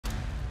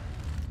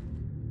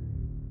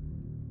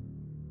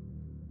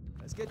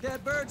Let's get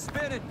that bird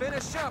spinning.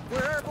 Finish up.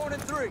 We're airborne in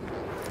 3.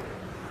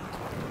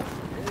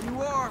 There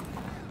you are.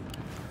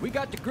 We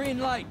got the green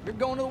light. You're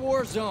going to the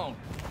war zone.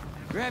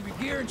 Grab your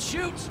gear and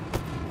shoot.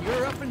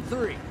 You're up in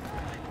 3.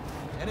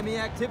 Enemy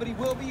activity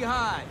will be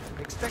high.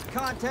 Expect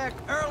contact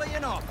early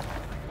and often.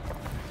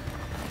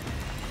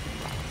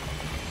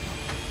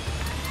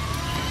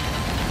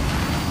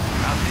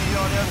 I'll see you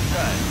on the other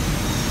side.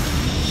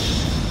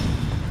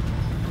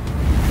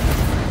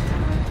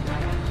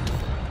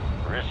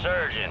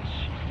 Resurgence.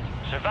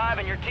 Survive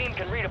and your team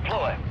can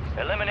redeploy.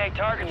 Eliminate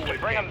targets to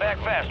bring them back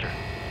faster.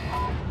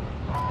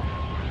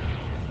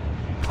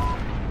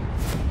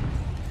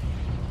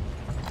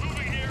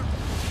 Moving here.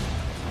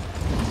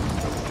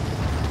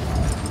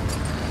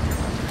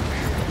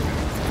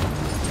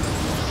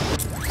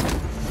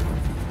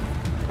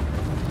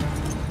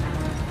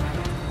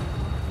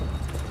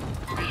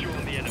 Visual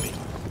on the enemy.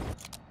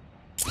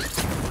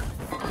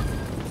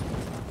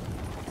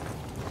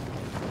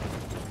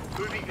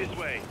 Moving this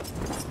way.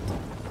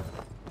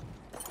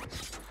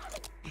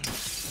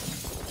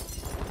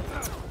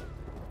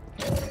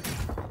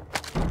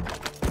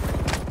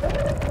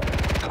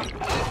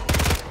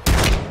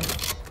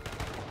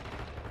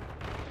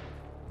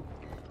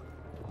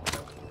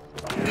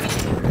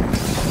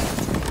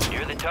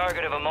 You're the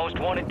target of a most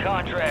wanted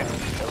contract.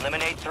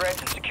 Eliminate threats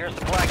and secure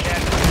supply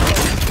caches.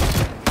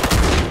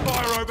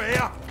 Fire over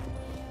here!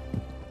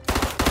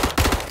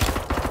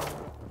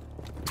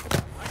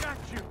 I got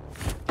you!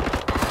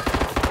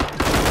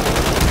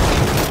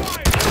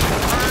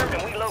 Confirmed,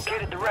 and we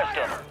located the rest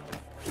of them.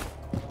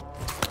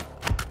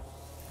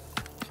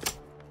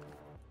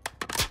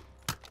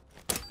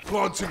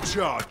 Planting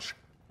charge.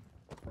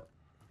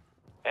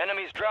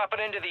 Enemies dropping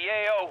into the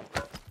AO.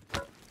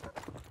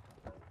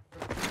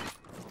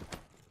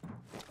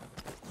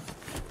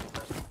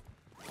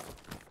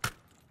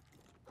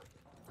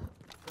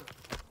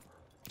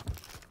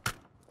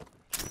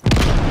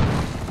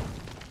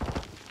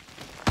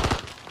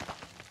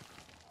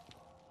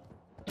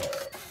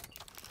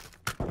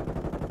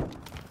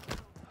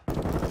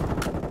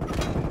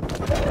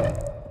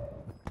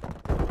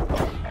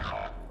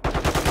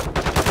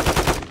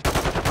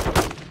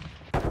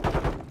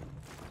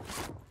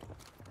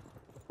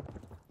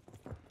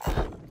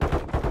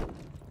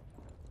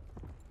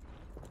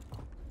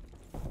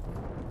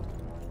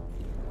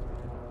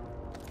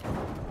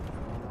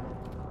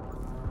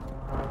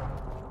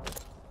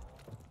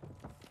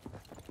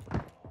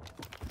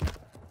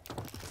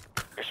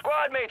 Your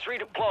squad mates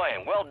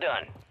redeploying. Well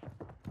done.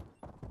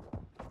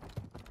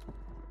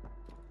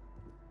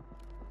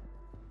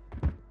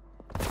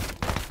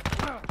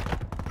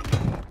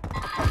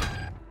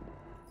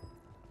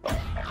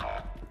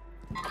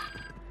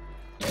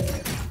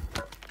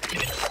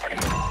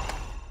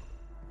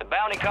 The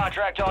bounty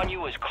contract on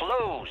you is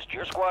closed.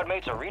 Your squad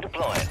mates are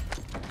redeploying.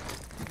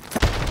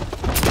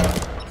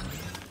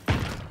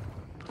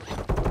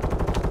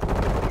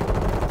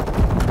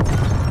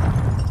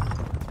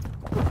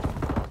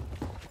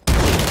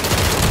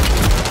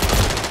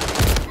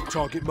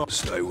 Target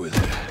must stay with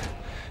it.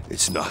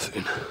 It's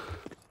nothing.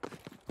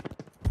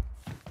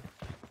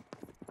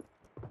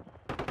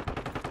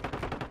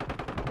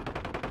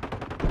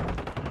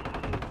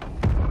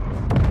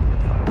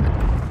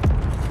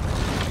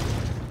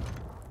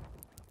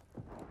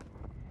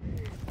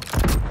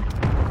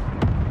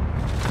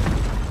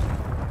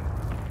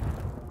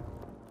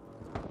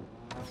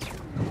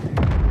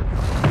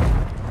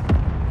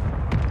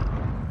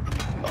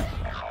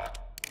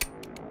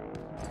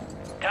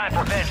 Time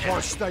for vengeance.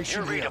 Force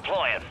station You're here.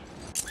 redeploying.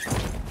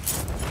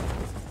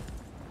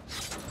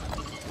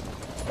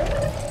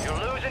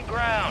 You're losing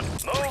ground.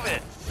 Move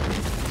it.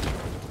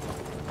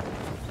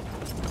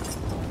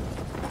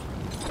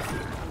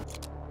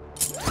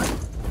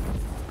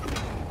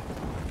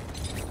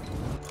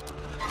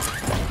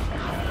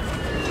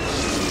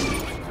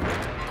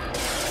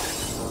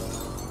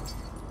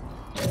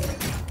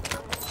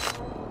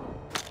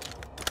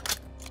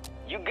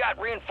 You got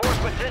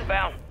reinforcements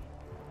inbound.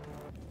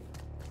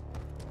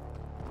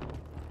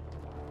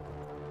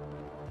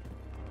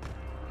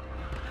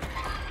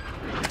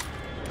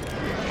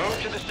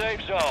 Move to the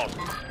safe zone.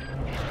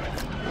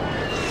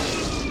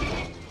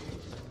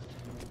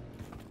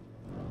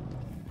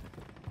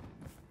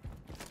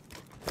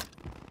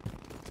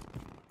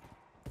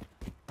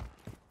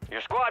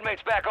 Your squad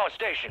mate's back on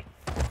station.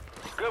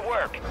 Good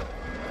work.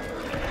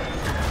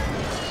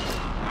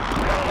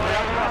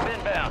 Drop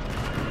inbound.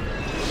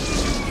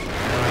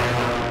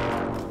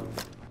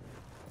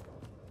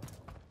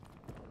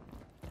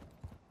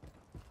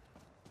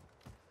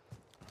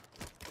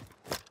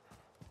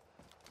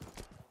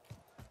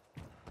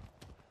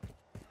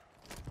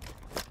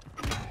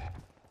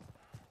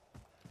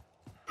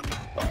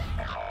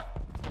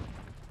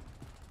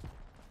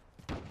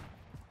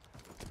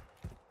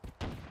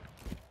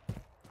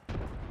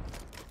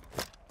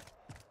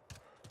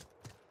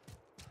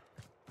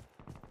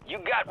 You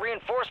got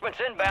reinforcements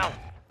inbound.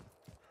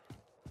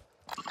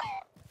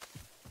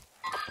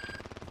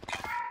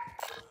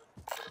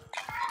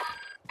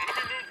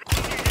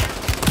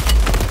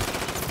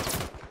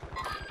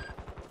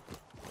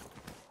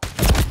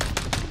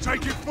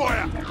 taking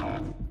fire!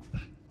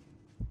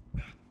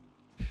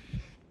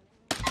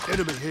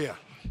 Enemy here.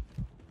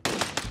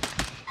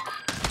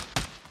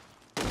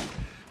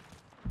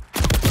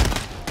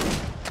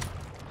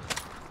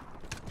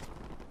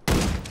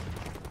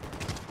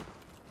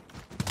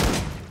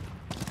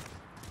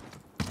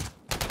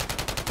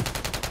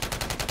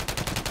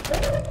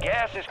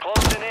 Gas is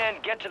closing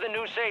in. Get to the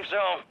new safe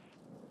zone.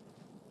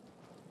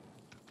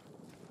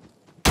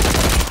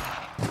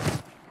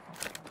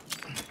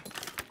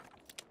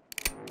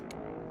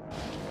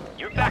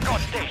 You're back on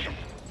station.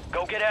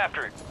 Go get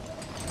after it.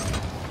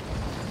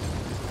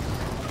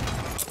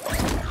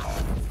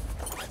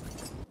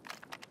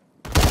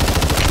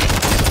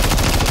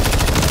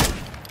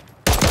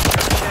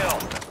 Chill.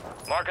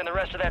 Marking the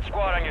rest of that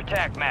squad on your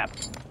TAC map.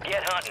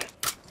 Get hunting.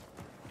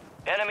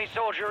 Enemy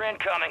soldier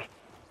incoming.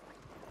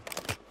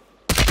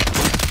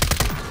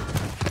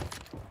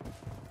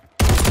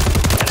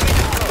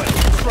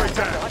 Straight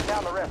down. Hunt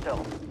down the rest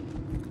of them.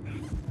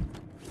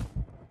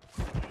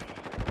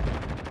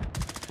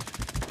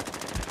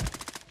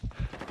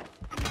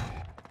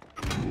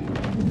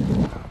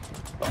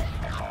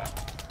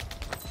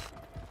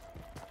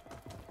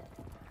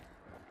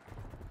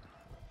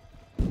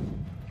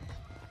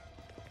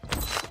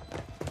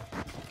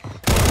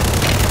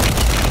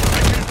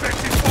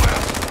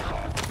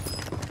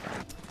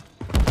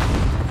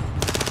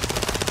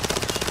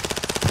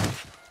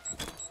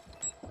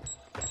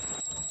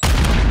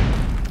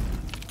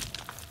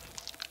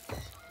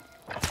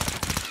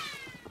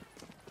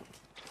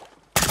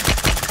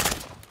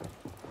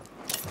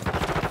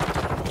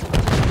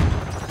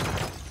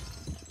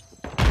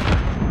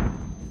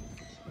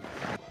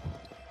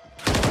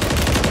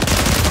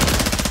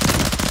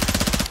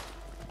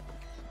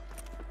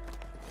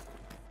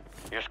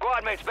 Your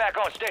squad mate's back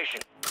on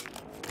station.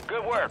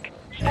 Good work.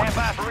 Stand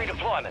by for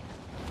redeployment.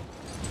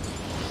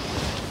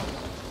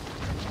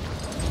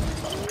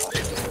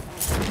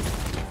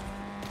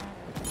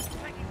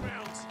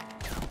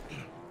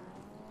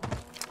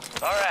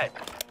 All right.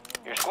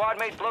 Your squad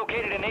mate's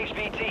located in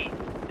HVT.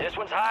 This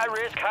one's high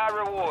risk, high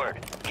reward.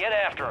 Get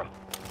after him.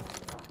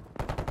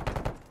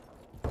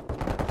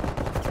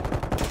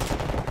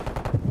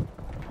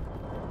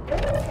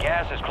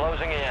 Gas is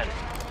closing in.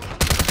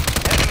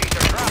 Enemies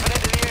are dropping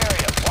into the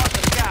area. Watch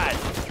the skies.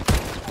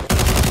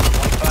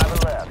 25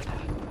 are left.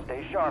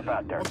 Stay sharp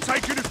out there. I'm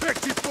taking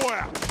effective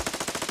fire!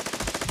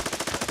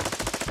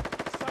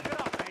 Suck it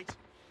up, mate.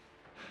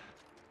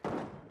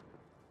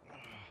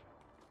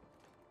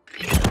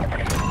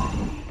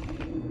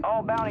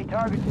 All bounty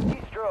targets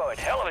destroyed.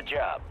 Hell of a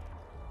job.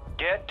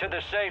 Get to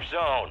the safe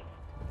zone.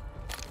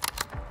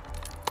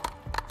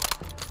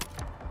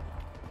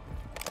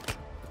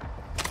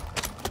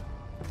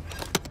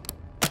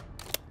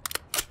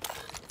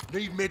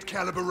 Need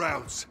mid-caliber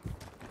rounds.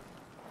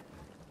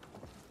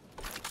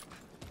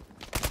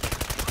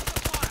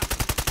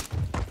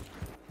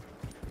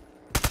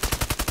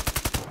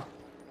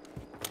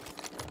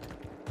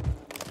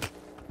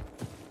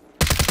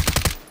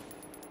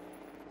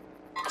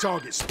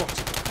 Target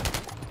spotted.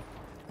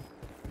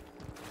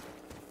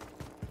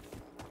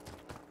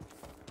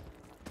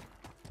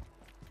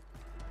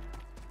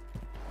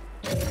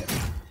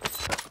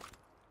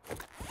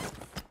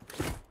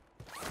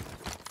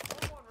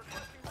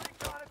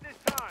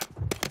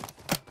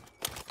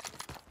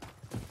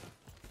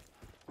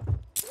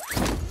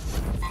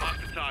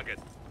 Target.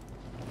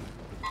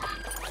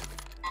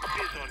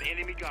 Is on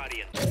enemy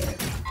guardian.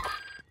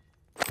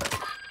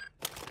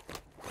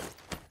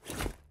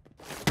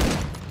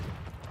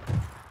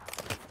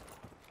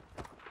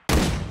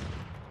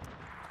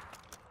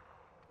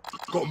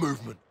 Got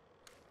movement.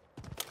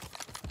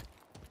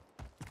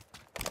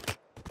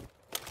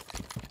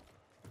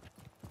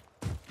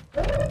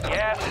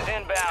 Gas is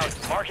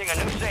inbound, marking a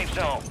new safe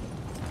zone.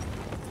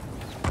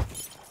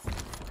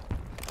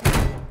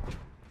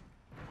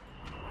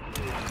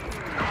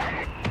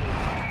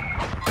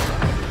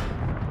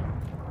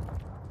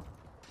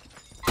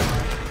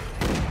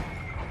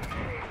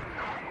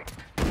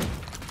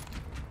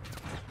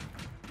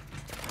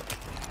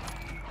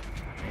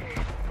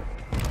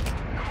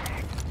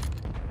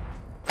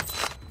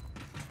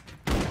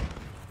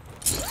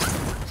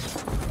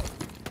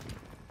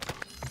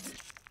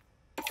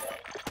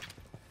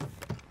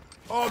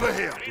 Armor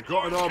here. We've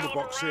got an armor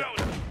box here.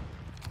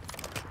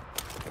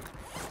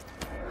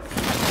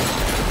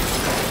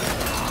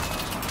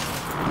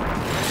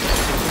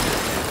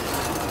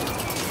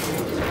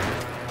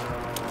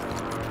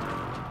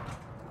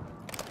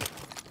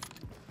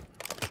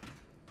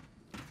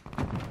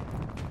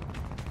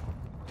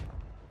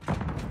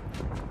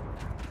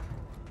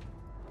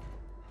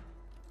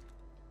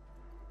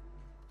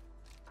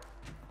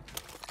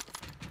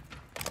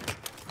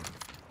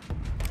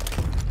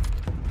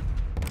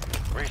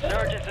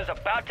 Resurgence is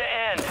about to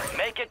end.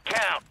 Make it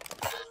count.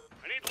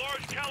 I need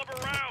large caliber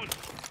rounds.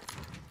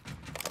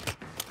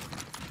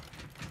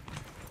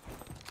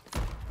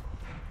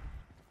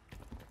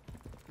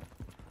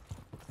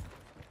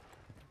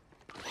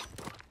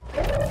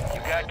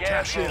 You got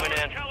gas moving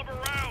in. Caliber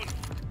rounds.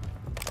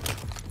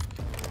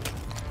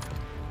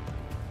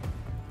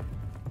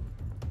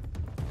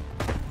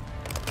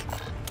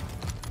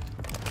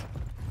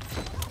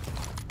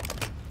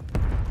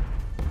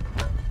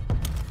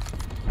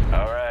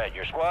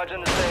 Your squad's in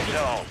the safe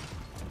zone.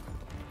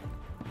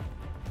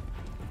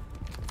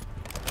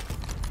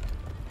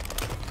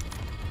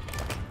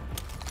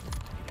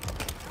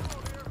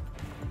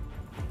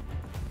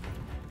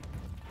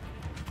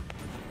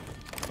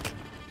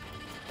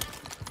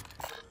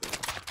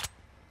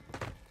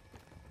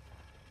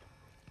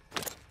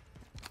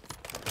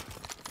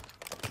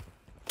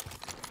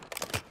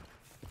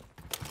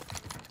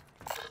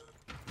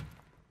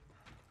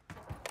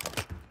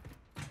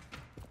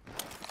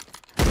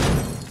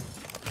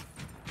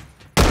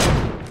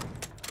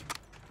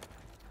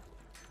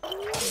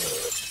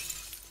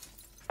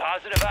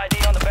 Positive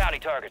ID on the bounty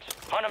targets.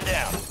 Hunt them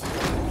down.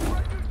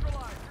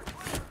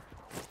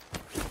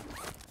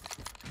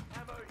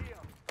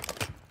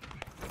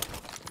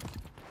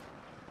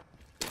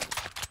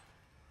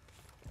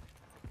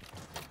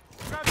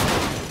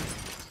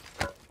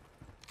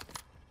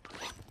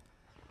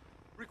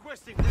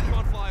 Requesting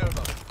recon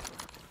flyover.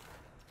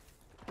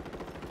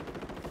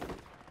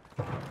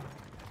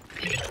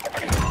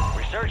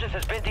 Resurgence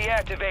has been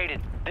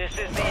deactivated. This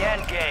is the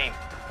end game.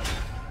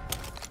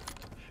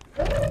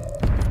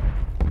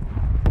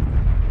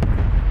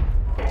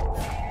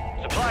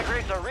 Supply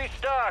crates are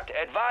restocked.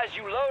 Advise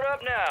you load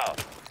up now.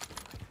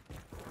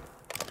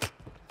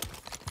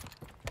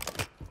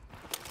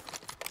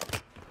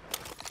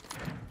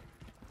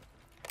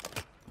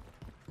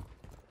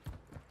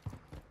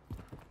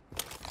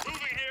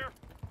 Moving here.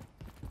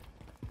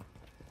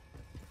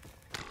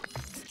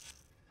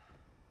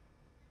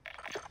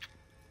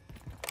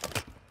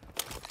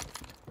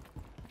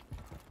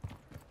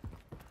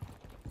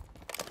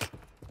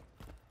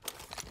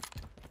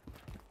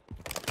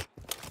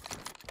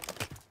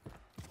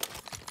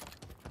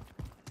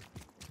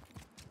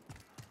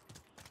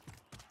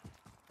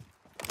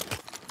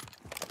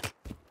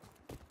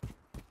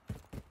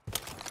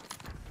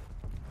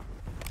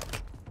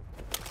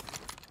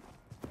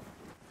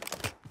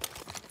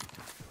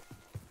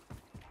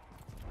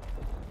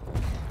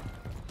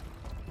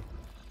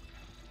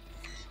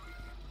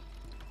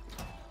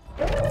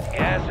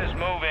 Gas is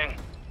moving.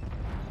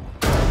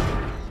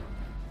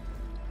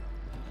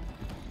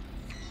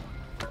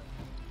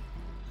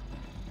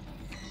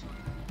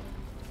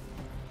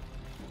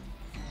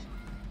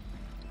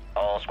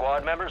 All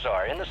squad members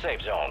are in the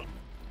safe zone.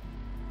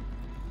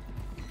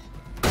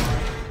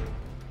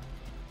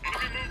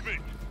 Enemy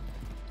movement.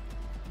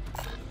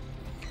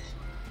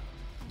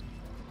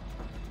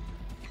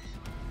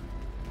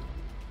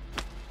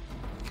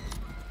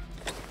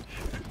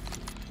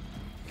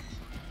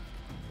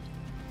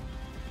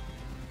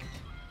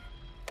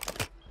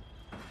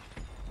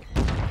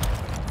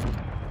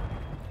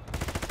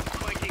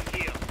 Flanking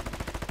here.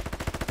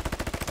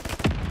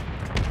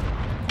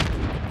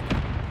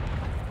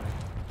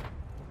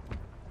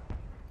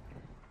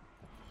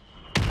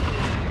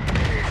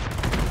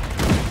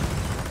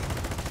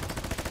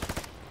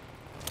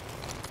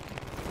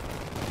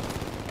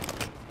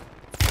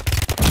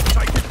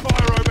 Taking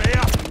fire over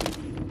here.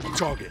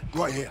 Target,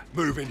 right here.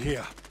 Move in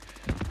here.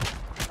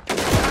 Right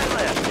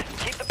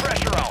left. Keep the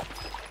pressure on.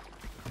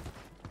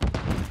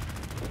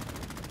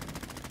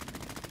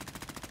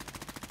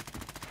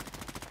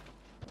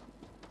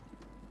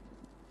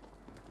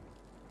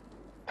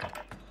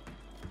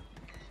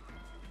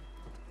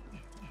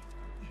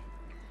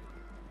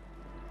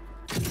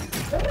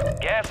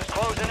 Gas is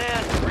closing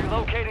in.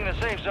 Relocating the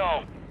safe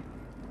zone.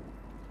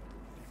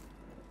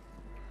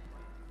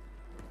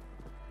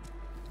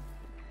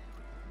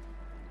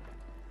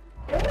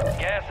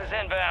 Gas is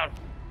inbound.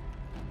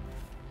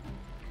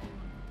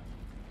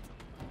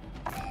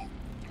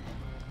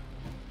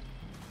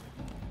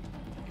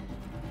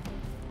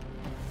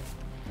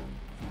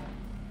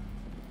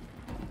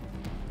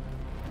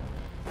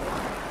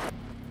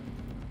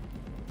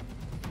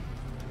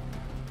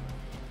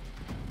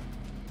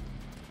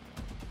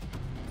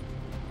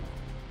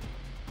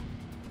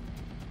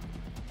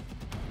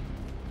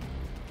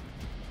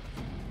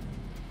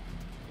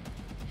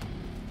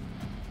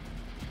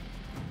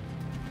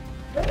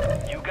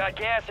 You got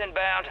gas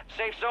inbound.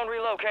 Safe zone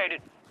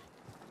relocated.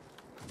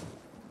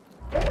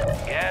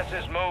 Gas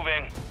is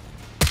moving.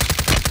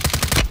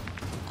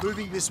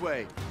 Moving this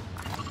way.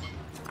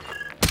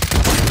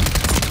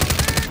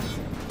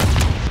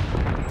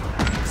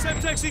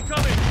 Semtex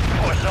incoming.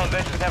 Poor son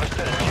bitches never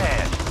stood a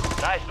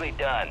chance. Nicely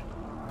done.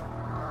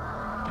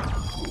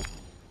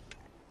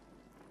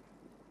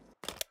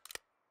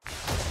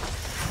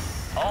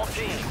 All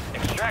teams,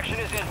 extraction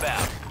is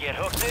inbound. Get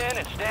hooked in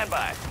and stand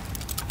by.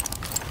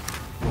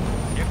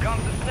 Here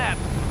comes the snap.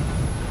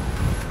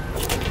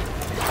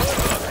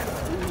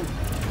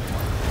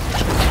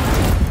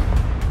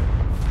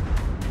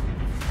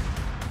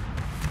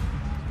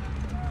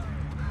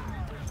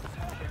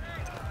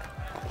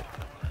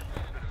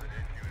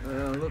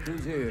 Well, look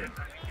who's here.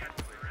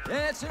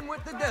 Dancing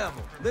with the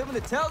devil, living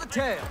to tell the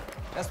tale.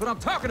 That's what I'm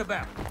talking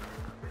about.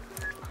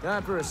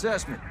 Time for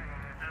assessment.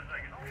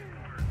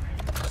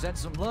 Sent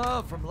some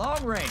love from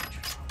long range.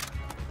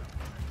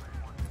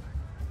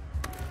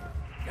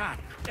 God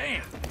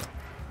damn.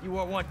 You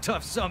are one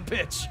tough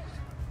sumbitch.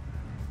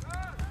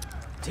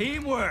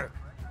 Teamwork!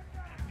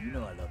 You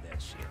know I love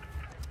that shit.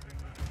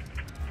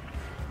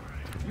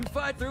 You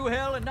fight through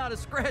hell and not a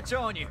scratch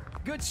on you.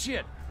 Good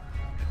shit.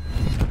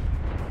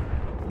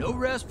 No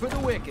rest for the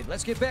wicked.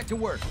 Let's get back to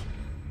work.